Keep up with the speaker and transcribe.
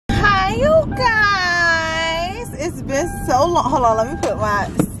been so long. Hold on, let me put my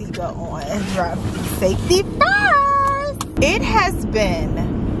seatbelt on and drive safety first. It has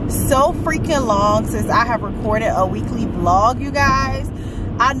been so freaking long since I have recorded a weekly vlog, you guys.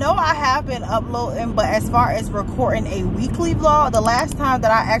 I know I have been uploading, but as far as recording a weekly vlog, the last time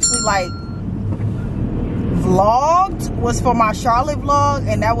that I actually like vlogged was for my Charlotte vlog,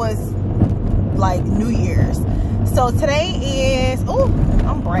 and that was like New Year's. So today is, oh,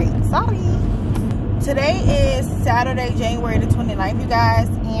 I'm bright, sorry. Today is Saturday, January the 29th, you guys,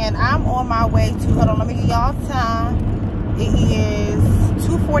 and I'm on my way to, hold on, let me give y'all time. It is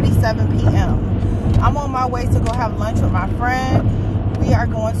 2:47 p.m. I'm on my way to go have lunch with my friend. We are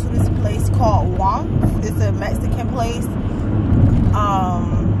going to this place called Wong's. It's a Mexican place.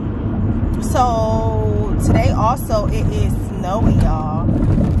 So today also it is snowy, y'all.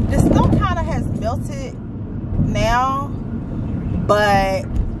 The snow kind of has melted now, but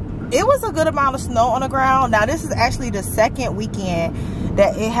it was a good amount of snow on the ground. Now this is actually the second weekend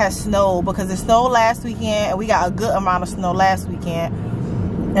that it has snowed, because it snowed last weekend and we got a good amount of snow last weekend,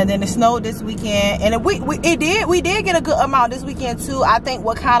 and then it snowed this weekend, and we did get a good amount this weekend too. I think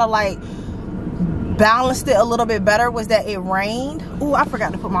what kind of like balanced it a little bit better was that it rained. Ooh, I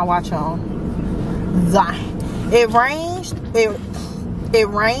forgot to put my watch on. It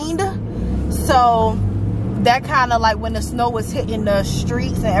rained, so that kind of like when the snow was hitting the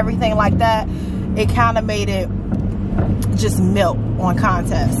streets and everything like that, it kind of made it just melt on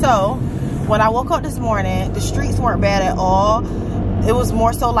contact. So when I woke up this morning, the streets weren't bad at all. It was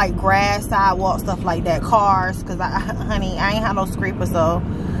more so like grass, sidewalk, stuff like that, cars, because honey, I ain't had no scraper, so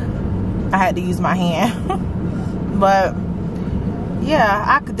I had to use my hand. But yeah,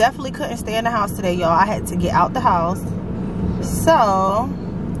 I definitely couldn't stay in the house today, y'all. I had to get out the house. So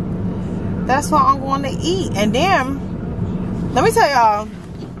that's what I'm going to eat. And then let me tell y'all,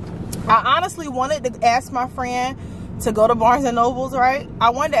 I honestly wanted to ask my friend to go to Barnes and Nobles, right?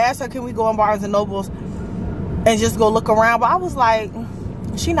 I wanted to ask her, can we go in Barnes and Nobles and just go look around, but I was like,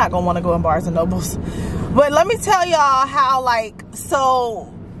 she not gonna want to go in Barnes and Nobles. But let me tell y'all how, like,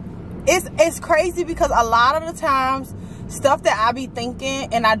 so it's crazy, because a lot of the times stuff that I be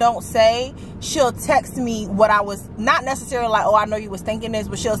thinking and I don't say, she'll text me what I was, not necessarily like, oh, I know you was thinking this,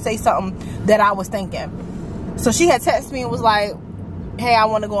 but she'll say something that I was thinking. So she had texted me and was like, hey, I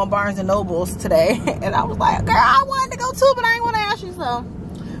want to go in Barnes and Nobles today. And I was like, girl, I wanted to go too, but I ain't want to ask you. So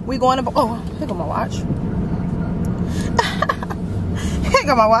we going to, oh, here go my watch. Here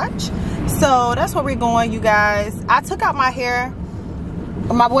go my watch. So that's where we're going, you guys. I took out my hair.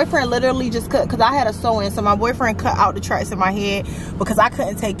 My boyfriend literally just cut, because I had a sew-in, so my boyfriend cut out the tracks in my head because I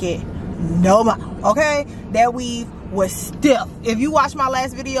couldn't take it no more. Okay, that weave was stiff. If you watched my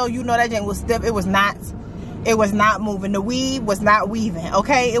last video, you know that thing was stiff. It was not moving. The weave was not weaving.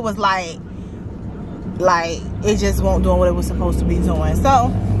 Okay, it was like it just won't doing what it was supposed to be doing.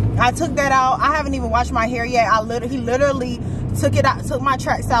 So I took that out. I haven't even washed my hair yet. He literally took it out, took my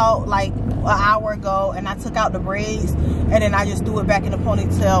tracks out like an hour ago, and I took out the braids, and then I just threw it back in the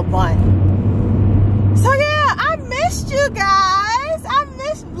ponytail bun. So yeah, I missed you guys. I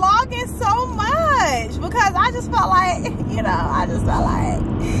missed vlogging so much, because I just felt like, you know,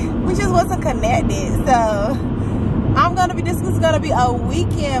 we just wasn't connected. So this is gonna be a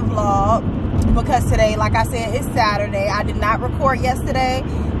weekend vlog, because today, like I said, it's Saturday. I did not record yesterday,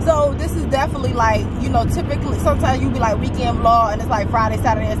 so this is definitely like, you know, typically sometimes you be like weekend vlog and it's like Friday,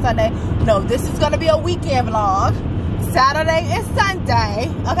 Saturday, and Sunday. No, this is gonna be a weekend vlog, Saturday and Sunday.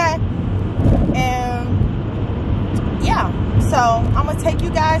 Okay, and yeah, so I'm gonna take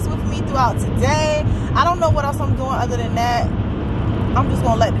you guys with me throughout today. I don't know what else I'm doing other than that. I'm just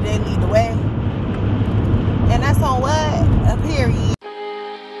gonna let the day lead the way, and that's on what? A period.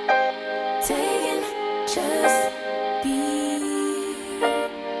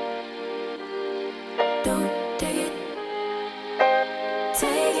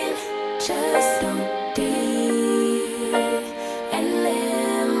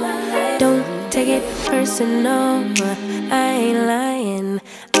 Take it personal, I ain't lying,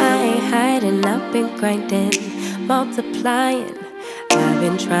 I ain't hiding, I've been grinding, multiplying, I've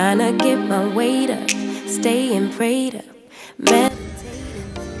been trying to get my weight up, staying prayed up,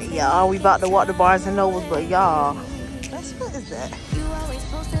 meditating. Y'all, we about to walk to Barnes and Nobles, but y'all, what is that?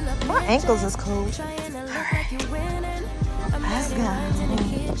 My ankles is cold. Let's go.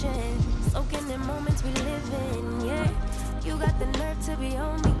 You got the nerve to be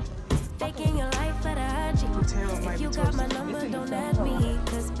on me. Faking your life for the IG. If you got my number, don't add me.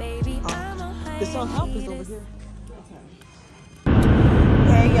 Cause baby, I'm on high. The sun help is over here.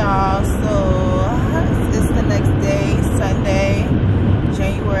 Hey y'all, so it's the next day, Sunday,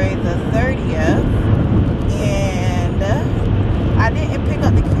 January the 30th. And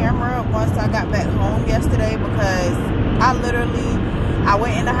camera once I got back home yesterday because I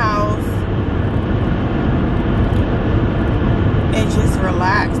went in the house and just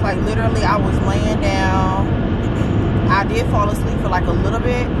relaxed. Like literally I was laying down. I did fall asleep for like a little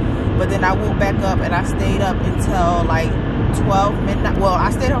bit, but then I woke back up and I stayed up until like 12 midnight. Well, I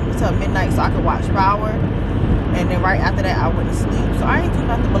stayed up until midnight so I could watch Power, and then right after that I went to sleep. So I ain't do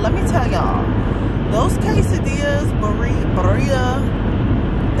nothing. But let me tell y'all, those quesadillas, burrito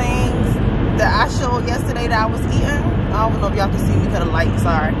things that I showed yesterday that I was eating, I don't know if y'all can see me because of the light,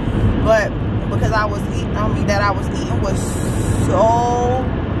 sorry, but because I was eating, that I was eating was so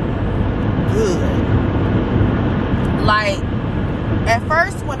good. Like at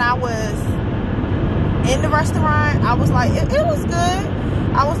first when I was in the restaurant, I was like, it was good.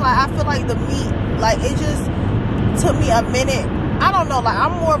 I was like, I feel like the meat, like it just took me a minute. I don't know, like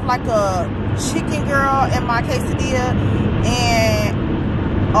I'm more of like a chicken girl in my quesadilla,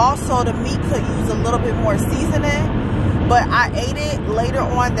 and also the meat could use a little bit more seasoning. But I ate it later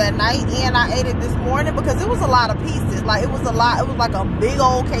on that night, and I ate it this morning because it was a lot of pieces. Like it was a lot. It was like a big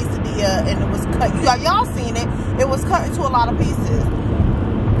old quesadilla, and it was cut. Y'all seen it? It was cut into a lot of pieces.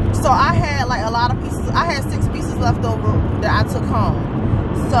 So I had like a lot of pieces. I had 6 pieces left over that I took home.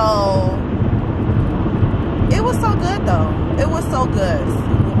 So it was so good though. It was so good.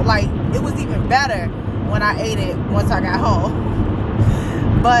 Like it was even better when I ate it once I got home.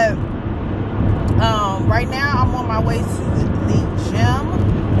 But right now I'm on my way to the gym.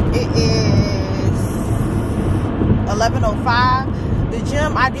 It is 11:05. The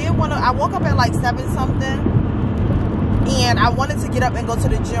gym, I woke up at like 7 something, and I wanted to get up and go to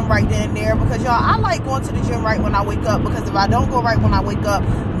the gym right then and there because y'all, I like going to the gym right when I wake up, because if I don't go right when I wake up,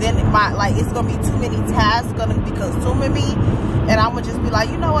 then it's gonna be too many tasks gonna be consuming me, and I'm gonna just be like,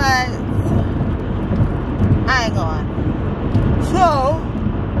 you know what, I ain't going. So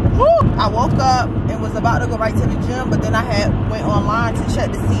I woke up and was about to go right to the gym, but then I went online to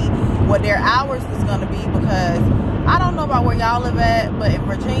check to see what their hours was gonna be, because I don't know about where y'all live at, but in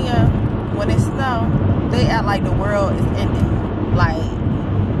Virginia, when it snows, they act like the world is ending. Like,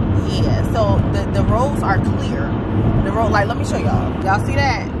 yeah. So the roads are clear. The road, like, let me show y'all. Y'all see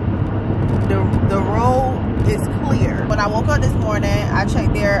that? The road is clear. When I woke up this morning, I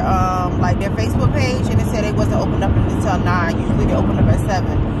checked their their Facebook page, and it said it wasn't open up until 9. Usually they open up at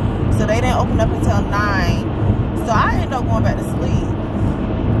 7. So they didn't open up until 9. So I ended up going back to sleep.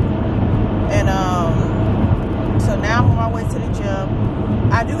 And so now I'm on my way to the gym.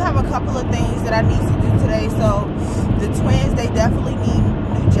 I do have a couple of things that I need to do today. So the twins, they definitely need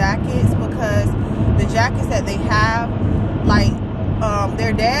new jackets, because the jackets that they have, like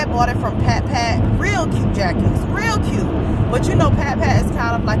their dad bought it from Pat Pat. Real cute jackets, real cute. But you know, Pat Pat is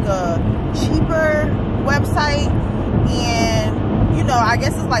kind of like a cheaper website, and you know, I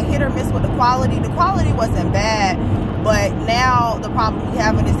guess it's like hit or miss with the quality. The quality wasn't bad, but now the problem we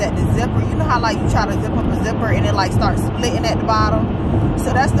having is that the zipper, you know how like you try to zip up a zipper and it like starts splitting at the bottom?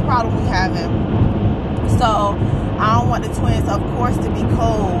 So that's the problem we having. So I don't want the twins, of course, to be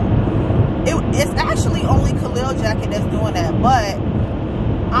cold. It's actually only Khalil jacket that's doing that, but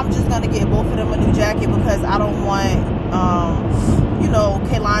I'm just gonna get both of them a new jacket because I don't want you know,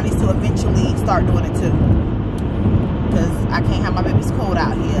 Kaylani's to eventually start doing it too, because I can't have my babies cold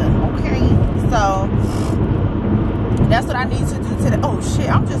out here. Okay, so that's what I need to do today. Oh shit,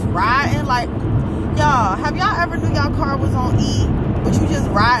 I'm just riding like, y'all, have y'all ever knew y'all car was on E, but you just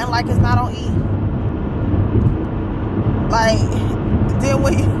riding like it's not on E? Like, then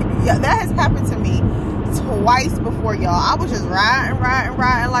when yeah, that has happened to me twice before, y'all. I was just riding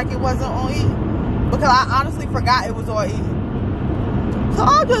like it wasn't on E, because I honestly forgot it was on E. So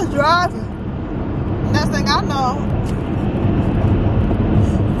I'm just driving. Next thing I know,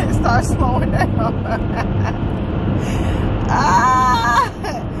 it starts slowing down.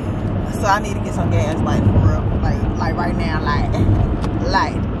 So I need to get some gas, like for real, like right now,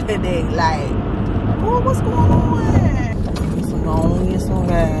 like today, like, oh, what's going on? So I'm gonna get some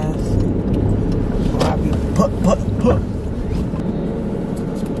gas. Or I'll be put.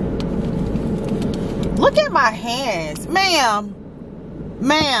 Look at my hands, ma'am.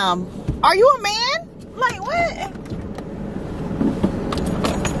 Ma'am, are you a man? Like what?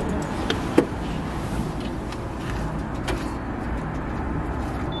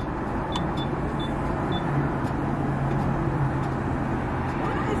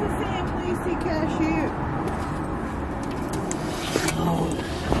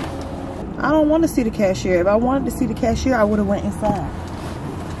 I don't want to see the cashier. If I wanted to see the cashier, I would have went inside.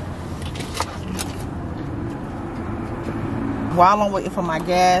 while I'm waiting for my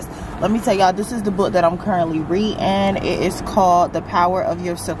gas, let me tell y'all, this is the book that I'm currently reading. It is called The Power of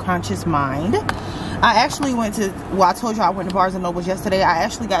Your Subconscious Mind. I actually went to, well, I told you I went to Barnes & Noble yesterday. I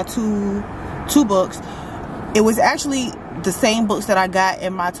actually got two books. It was actually the same books that I got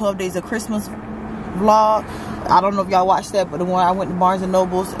in my 12 Days of Christmas vlog. I don't know if y'all watched that, but the one I went to Barnes &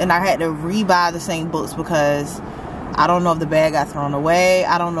 Noble's, and I had to rebuy the same books because I don't know if the bag got thrown away.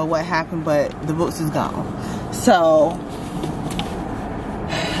 I don't know what happened, but the books is gone. So,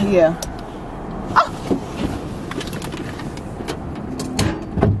 yeah. Oh.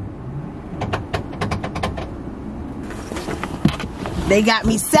 They got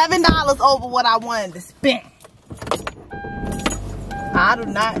me $7 over what I wanted to spend. I do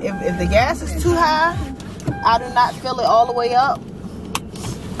not, if the gas is too high, I do not fill it all the way up.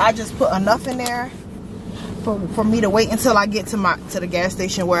 I just put enough in there for me to wait until I get to the gas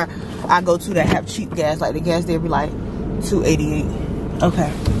station where I go to that have cheap gas. Like the gas there be like $2.88.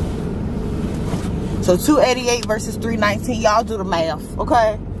 Okay. So $2.88 versus $3.19. Y'all do the math,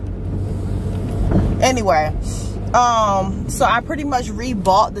 okay? Anyway, so I pretty much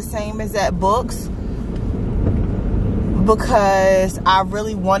rebought the same exact books because I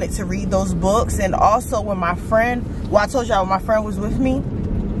really wanted to read those books. And also when my friend, well, I told y'all when my friend was with me,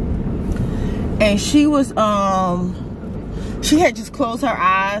 and she was she had just closed her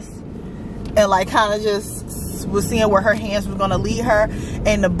eyes and like kind of just was seeing where her hands were gonna lead her,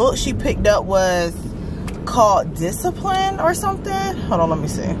 and the book she picked up was called Discipline or something. Hold on, let me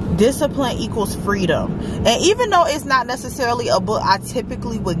see. Discipline Equals Freedom. And even though it's not necessarily a book I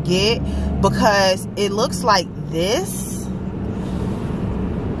typically would get, because it looks like this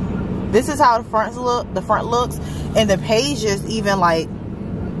is how the front looks, and the pages even like,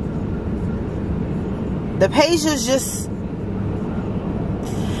 the pages just,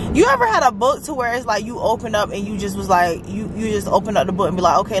 you ever had a book to where it's like you open up and you just was like, you just open up the book and be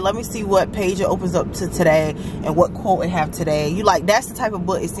like, okay, let me see what page it opens up to today and what quote it have today. You like, that's the type of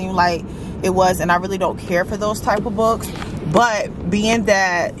book it seemed like it was. And I really don't care for those type of books, but being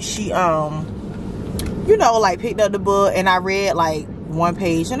that she you know, like picked up the book and I read like one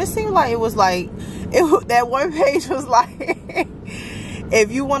page, and it seemed like it was like, that one page was like,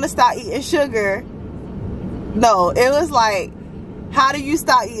 if you want to stop eating sugar, no, it was like, how do you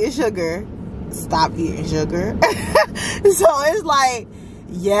stop eating sugar? Stop eating sugar. So it's like,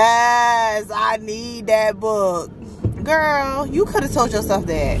 yes, I need that book. Girl, you could have told yourself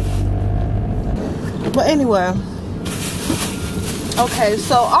that. But anyway. Okay,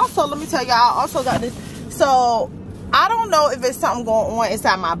 so also, let me tell y'all, I also got this. So, I don't know if it's something going on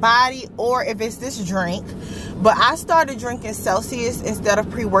inside my body or if it's this drink, but I started drinking Celsius instead of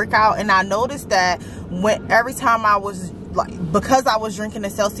pre-workout, and I noticed that every time I was like, because I was drinking the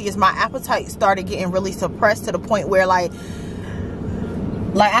Celsius, my appetite started getting really suppressed to the point where like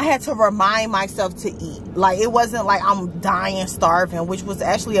I had to remind myself to eat. Like, it wasn't like I'm dying starving, which was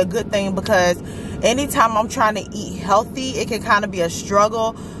actually a good thing, because anytime I'm trying to eat healthy, it can kind of be a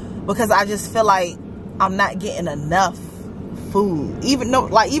struggle because I just feel like I'm not getting enough food. Even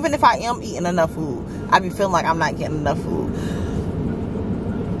if I am eating enough food, I be feeling like I'm not getting enough food.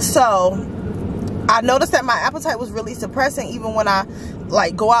 So I noticed that my appetite was really suppressing. Even when I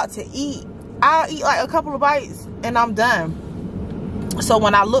like go out to eat, I'll eat like a couple of bites and I'm done. So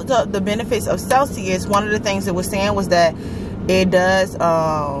when I looked up the benefits of Celsius, one of the things it was saying was that it does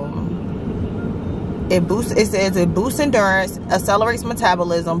it says it boosts endurance, accelerates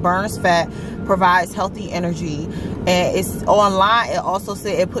metabolism, burns fat, provides healthy energy. And it's online, it also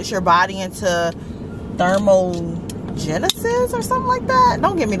said it puts your body into thermogenesis or something like that.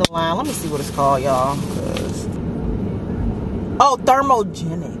 Don't give me the line. Let me see what it's called, y'all. Oh,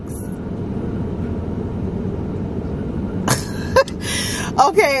 thermogenics.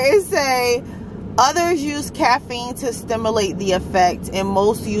 Okay, it say others use caffeine to stimulate the effect, and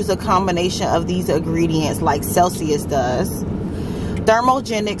most use a combination of these ingredients like Celsius does.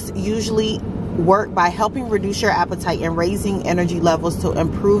 Thermogenics usually work by helping reduce your appetite and raising energy levels to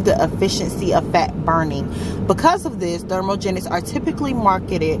improve the efficiency of fat burning. Because of this, thermogenics are typically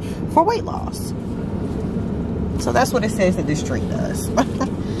marketed for weight loss. So that's what it says that this drink does.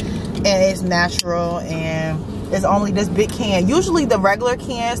 And it's natural, and it's only this big can. Usually the regular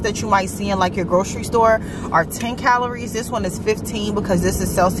cans that you might see in like your grocery store are 10 calories. This one is 15 because this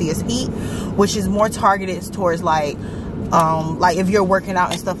is Celsius Heat, which is more targeted towards like if you're working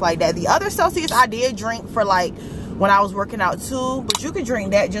out and stuff like that. The other Celsius I did drink for like when I was working out too, but you could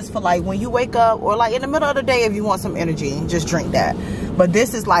drink that just for like when you wake up or like in the middle of the day if you want some energy, just drink that. But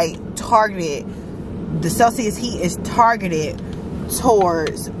this is like targeted, the Celsius Heat is targeted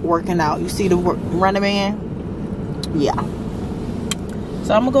towards working out. You see the running man? Yeah.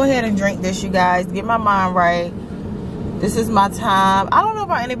 So I'm gonna go ahead and drink this, you guys, get my mind right. This is my time. I don't know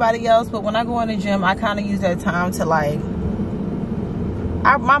about anybody else, but when I go in the gym, I kind of use that time to like,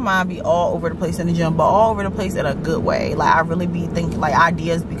 my mind be all over the place in the gym, but all over the place in a good way. Like, I really be thinking, like,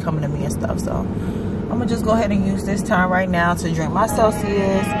 ideas be coming to me and stuff. So I'm gonna just go ahead and use this time right now to drink my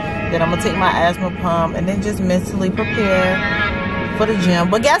Celsius. Then I'm gonna take my asthma pump and then just mentally prepare for the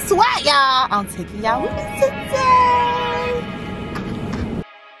gym. But guess what, y'all? I'm taking y'all with me today.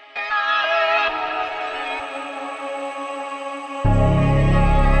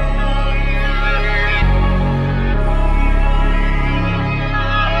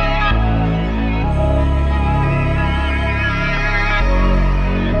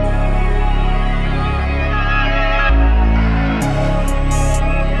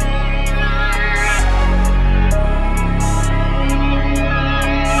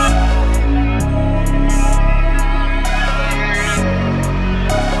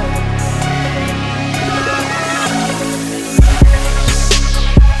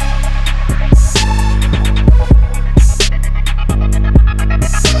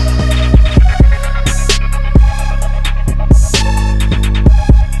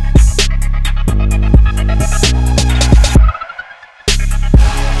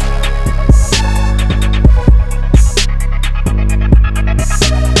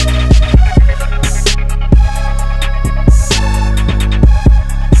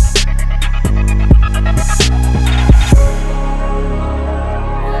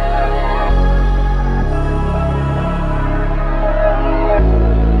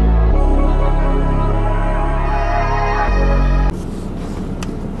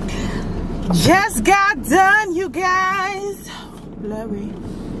 Just got done, you guys. Blurry.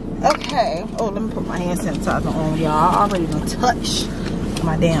 Okay. Oh, let me put my hand sanitizer on, y'all. I already done touched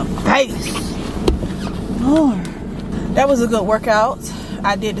my damn face. Lord. That was a good workout.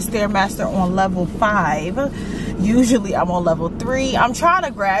 I did the Stairmaster on level 5. Usually I'm on level 3. I'm trying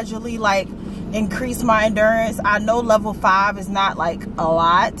to gradually like increase my endurance. I know level 5 is not like a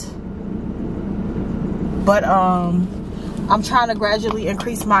lot, but I'm trying to gradually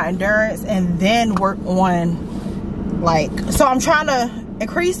increase my endurance and then work on like, so I'm trying to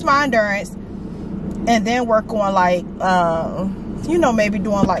increase my endurance and then work on like you know, maybe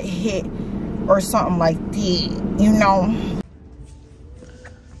doing like HIIT or something like that, you know.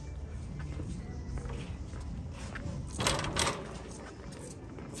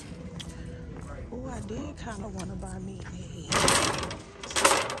 Oh, I did kind of want to buy me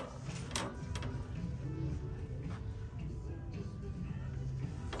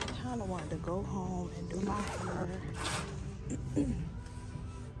I wanted to go home and do my hair.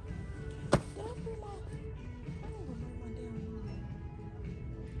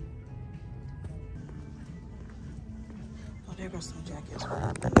 Oh, there goes some jackets.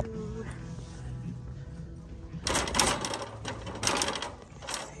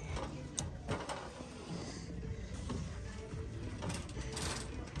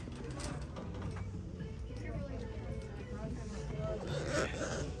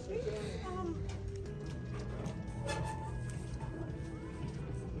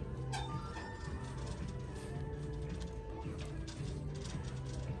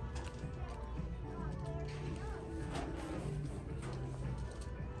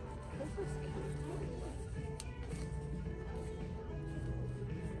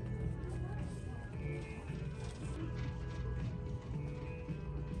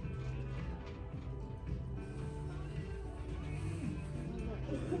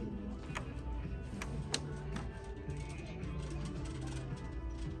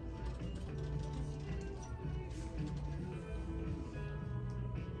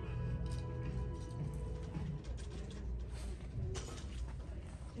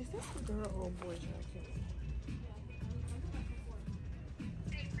 Is this a girl or boy jacket?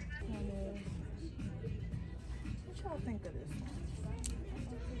 What y'all think of this one?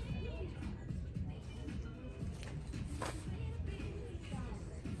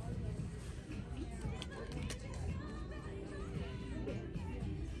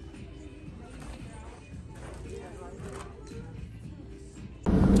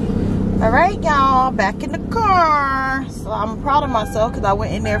 All right, y'all, back in the car. So I'm proud of myself because I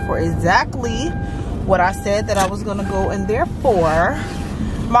went in there for exactly what I said that I was gonna go in there for.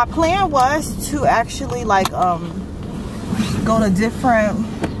 My plan was to actually like go to different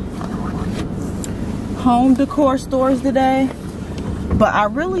home decor stores today, but I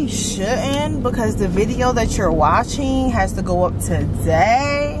really shouldn't because the video that you're watching has to go up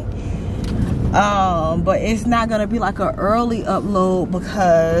today. But it's not gonna be like an early upload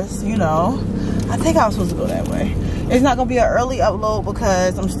because, you know, I think I was supposed to go that way. It's not gonna be an early upload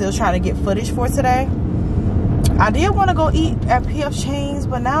because I'm still trying to get footage for today. I did want to go eat at P.F. Chang's,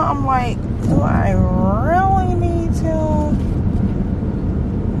 but now I'm like, do I really need to?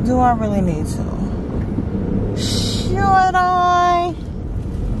 Do I really need to? Should I?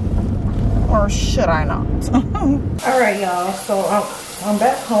 Or should I not? Alright, y'all. So I'm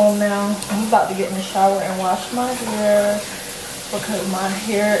back home now. I'm about to get in the shower and wash my hair because my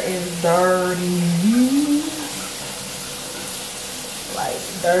hair is dirty. Like,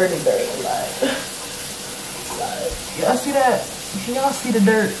 dirty, like y'all see that? Can y'all see the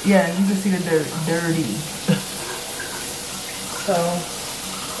dirt? Yeah, you can see the dirt. Dirty. So,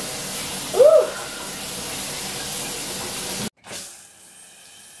 ooh.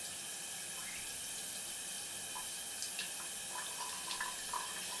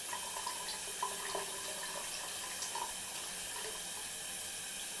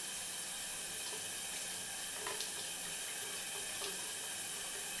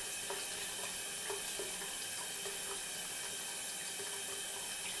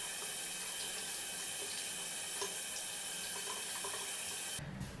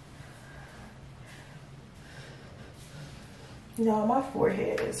 Y'all, my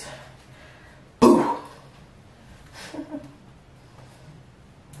forehead is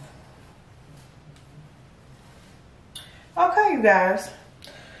okay, you guys.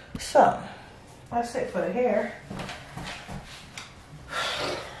 So that's it for the hair.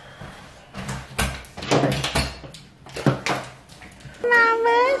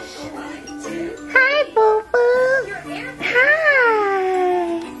 Hi, boo boo.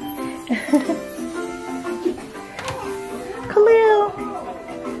 Hi. Khalil.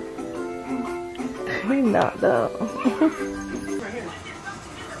 He knocked out. Who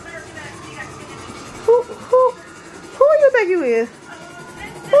you think you is?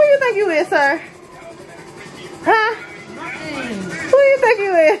 Who you think you is, sir? Huh? Who you think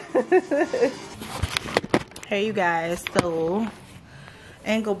you is? Hey, you guys. So,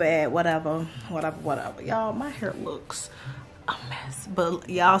 angle bad, whatever. Y'all, my hair looks a mess. But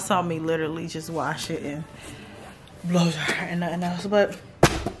y'all saw me literally just wash it and blow dry and nothing else. But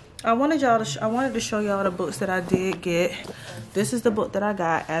I wanted to show y'all the books that I did get. This is the book that I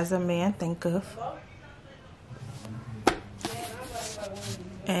got, As a Man Thinketh,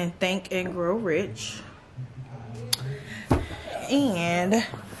 and Think and Grow Rich. And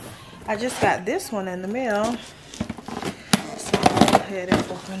I just got this one in the mail. So I'll go ahead and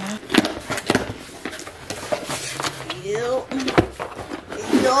open it.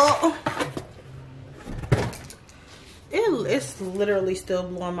 It's literally still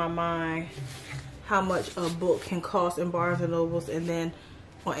blowing my mind how much a book can cost in Barnes and Nobles, and then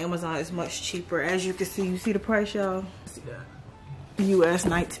on Amazon it's much cheaper. As you can see, you see the price, y'all? See that? US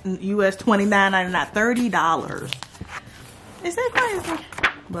 $29.99, $30. Is that crazy?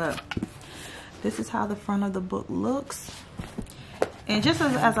 But this is how the front of the book looks. And just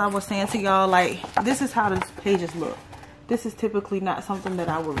as I was saying to y'all, like, this is how the pages look. This is typically not something that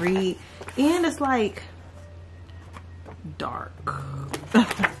I would read. And it's like dark.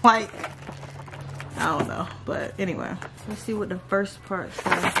 Like, I don't know. But anyway, let's see what the first part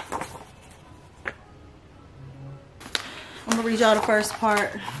says. I'm gonna read y'all the first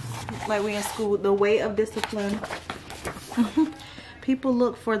part, like we in school. The way of discipline. People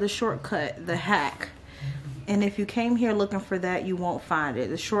look for the shortcut, the hack. And if you came here looking for that, you won't find it.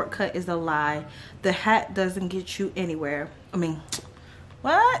 The shortcut is a lie. The hack doesn't get you anywhere. I mean,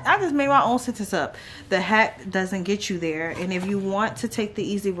 what? I just made my own sentence up. The hack doesn't get you there. And if you want to take the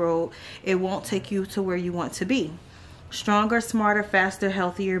easy road, it won't take you to where you want to be. Stronger, smarter, faster,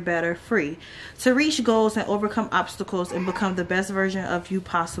 healthier, better, free. To reach goals and overcome obstacles and become the best version of you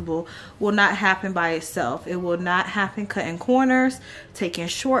possible will not happen by itself. It will not happen cutting corners, taking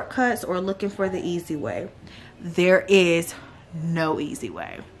shortcuts, or looking for the easy way. There is no easy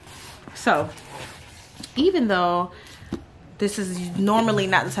way. So, even though this is normally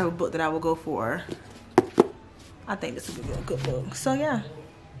not the type of book that I would go for, I think this would be a good book. So, yeah.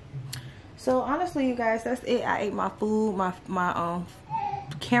 So honestly, you guys, that's it. I ate my food. My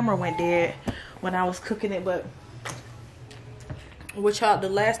camera went dead when I was cooking it, but the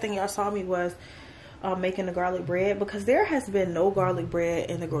last thing y'all saw me was making the garlic bread, because there has been no garlic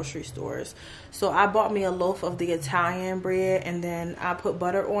bread in the grocery stores. So I bought me a loaf of the Italian bread, and then I put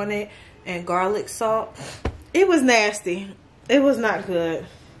butter on it and garlic salt. It was nasty. It was not good.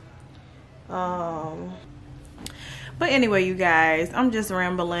 But anyway, you guys, I'm just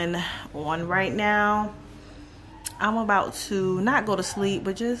rambling on right now. I'm about to not go to sleep,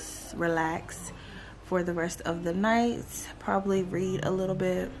 but just relax for the rest of the night. Probably read a little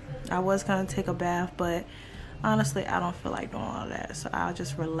bit. I was gonna take a bath, but honestly, I don't feel like doing all that. So I'll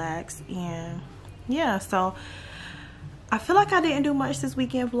just relax. And yeah, so I feel like I didn't do much this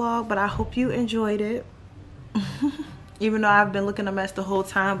weekend vlog, but I hope you enjoyed it. Even though I've been looking a mess the whole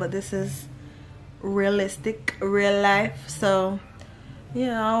time, but this is realistic, real life. So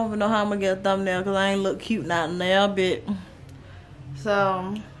yeah, I don't even know how I'm gonna get a thumbnail because I ain't look cute not now, but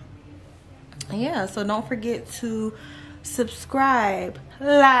so yeah, so don't forget to subscribe,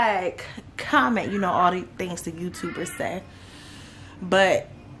 like, comment, you know, all the things the YouTubers say. But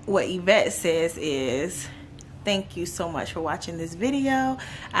what Yvette says is, thank you so much for watching this video.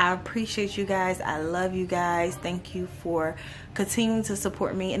 I appreciate you guys. I love you guys. Thank you for continuing to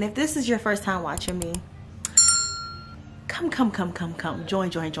support me. And if this is your first time watching me, come.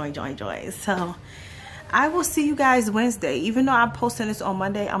 Join. So I will see you guys Wednesday. Even though I'm posting this on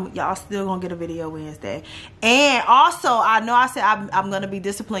Monday, y'all still gonna get a video Wednesday. And also, I know I said I'm gonna be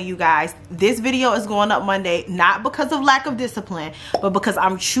disciplining you guys. This video is going up Monday, not because of lack of discipline, but because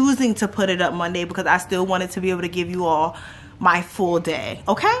I'm choosing to put it up Monday because I still wanted to be able to give you all my full day.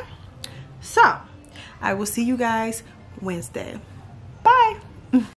 Okay? So I will see you guys Wednesday.